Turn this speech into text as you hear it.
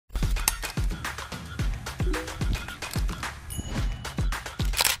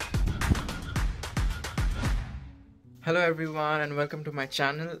Hello everyone and welcome to my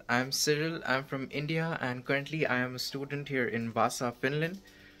channel. I'm Cyril, I'm from India and currently I am a student here in Vaasa, Finland.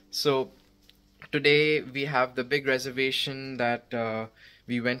 So today we have the big reservation that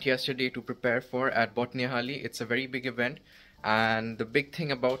we went yesterday to prepare for at Botniahalli. It's a very big event and the big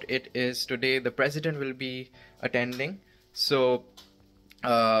thing about it is today the president will be attending. So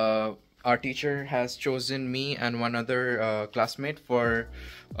our teacher has chosen me and one other classmate for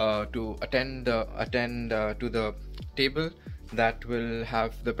to attend to the table that will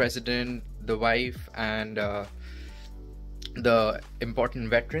have the president, the wife, and the important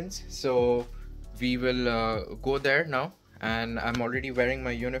veterans. So we will go there now, and I'm already wearing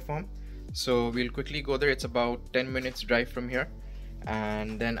my uniform. So we'll quickly go there. It's about 10 minutes drive from here,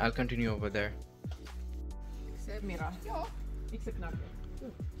 and then I'll continue over there. Mira.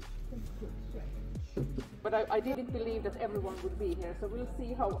 But I didn't believe that everyone would be here, so we'll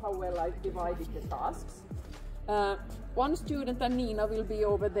see how well I've divided the tasks. One student and Nina will be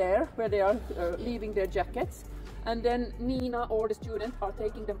over there where they are leaving their jackets, and then Nina or the student are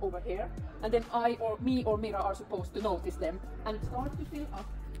taking them over here, and then me or Mira are supposed to notice them and start to fill up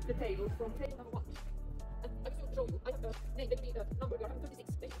the tables from table number 1. And I will show you, I have named the number, we are having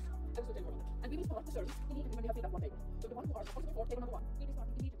 36 tables. I will tell you about that. And we will start the service immediately when we have filled up one table. So the ones who are responsible for table number 1 will be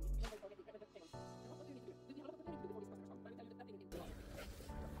starting immediately when they start getting the tables. And what do we need to do? We will have a lot of preparing to do before these customers come, but I will tell you that nothing in the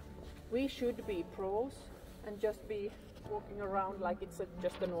We should be pros and just be walking around like it's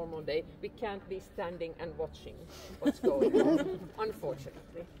just a normal day. We can't be standing and watching what's going on,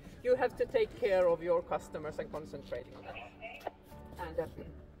 unfortunately. You have to take care of your customers and concentrating on that. And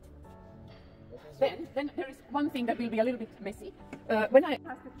then there is one thing that will be a little bit messy. When I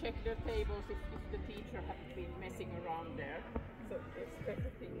have to check the tables if the teacher has been messing around there. So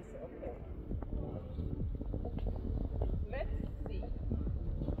everything is okay. Let's see.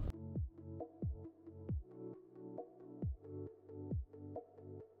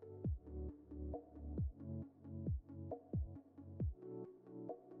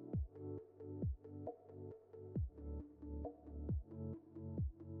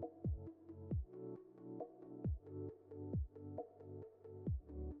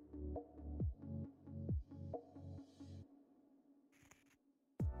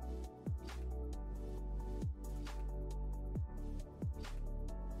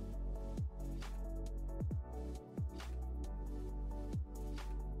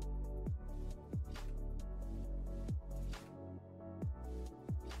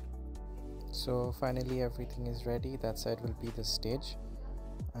 So finally everything is ready. That side will be the stage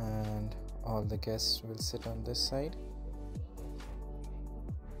and all the guests will sit on this side,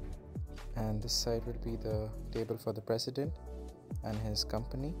 and this side will be the table for the president and his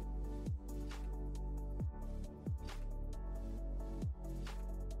company.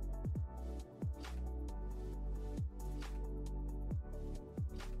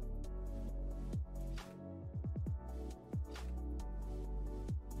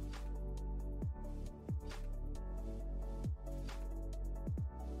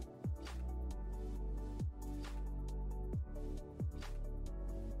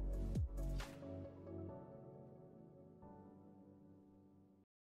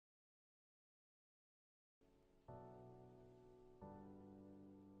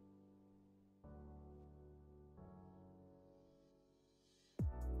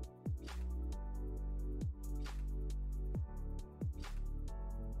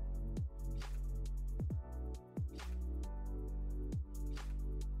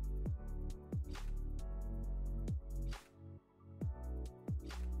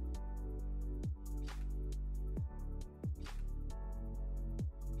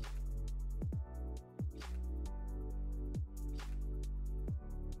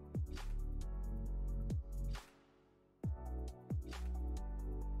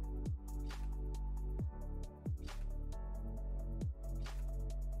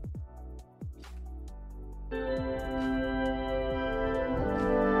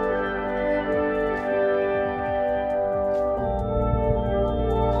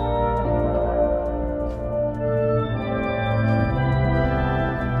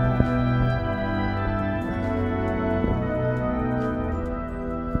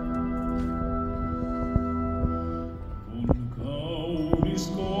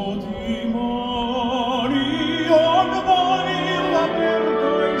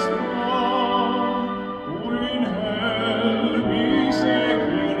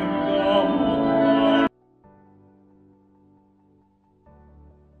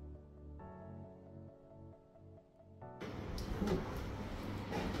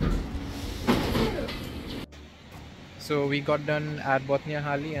 So we got done at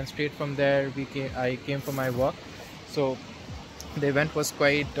Botniahalli and straight from there I came for my work. So the event was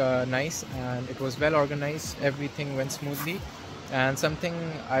quite nice, and it was well organized. Everything went smoothly. And something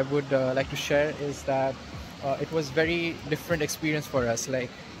I would like to share is that it was very different experience for us. Like,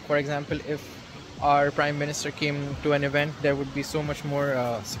 for example, if our prime minister came to an event, there would be so much more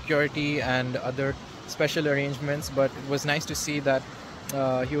security and other special arrangements, but it was nice to see that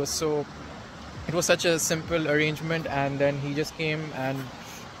it was such a simple arrangement, and then he just came, and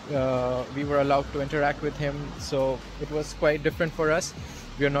we were allowed to interact with him. So it was quite different for us.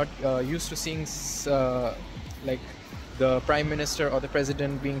 We are not used to seeing like the prime minister or the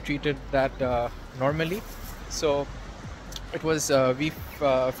president being treated that normally. So it was we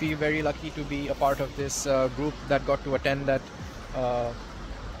feel very lucky to be a part of this group that got to attend that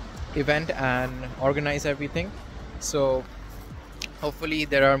event and organize everything. So hopefully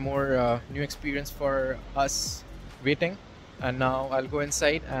there are more new experience for us waiting. And now I'll go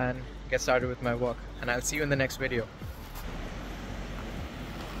inside and get started with my work, and I'll see you in the next video.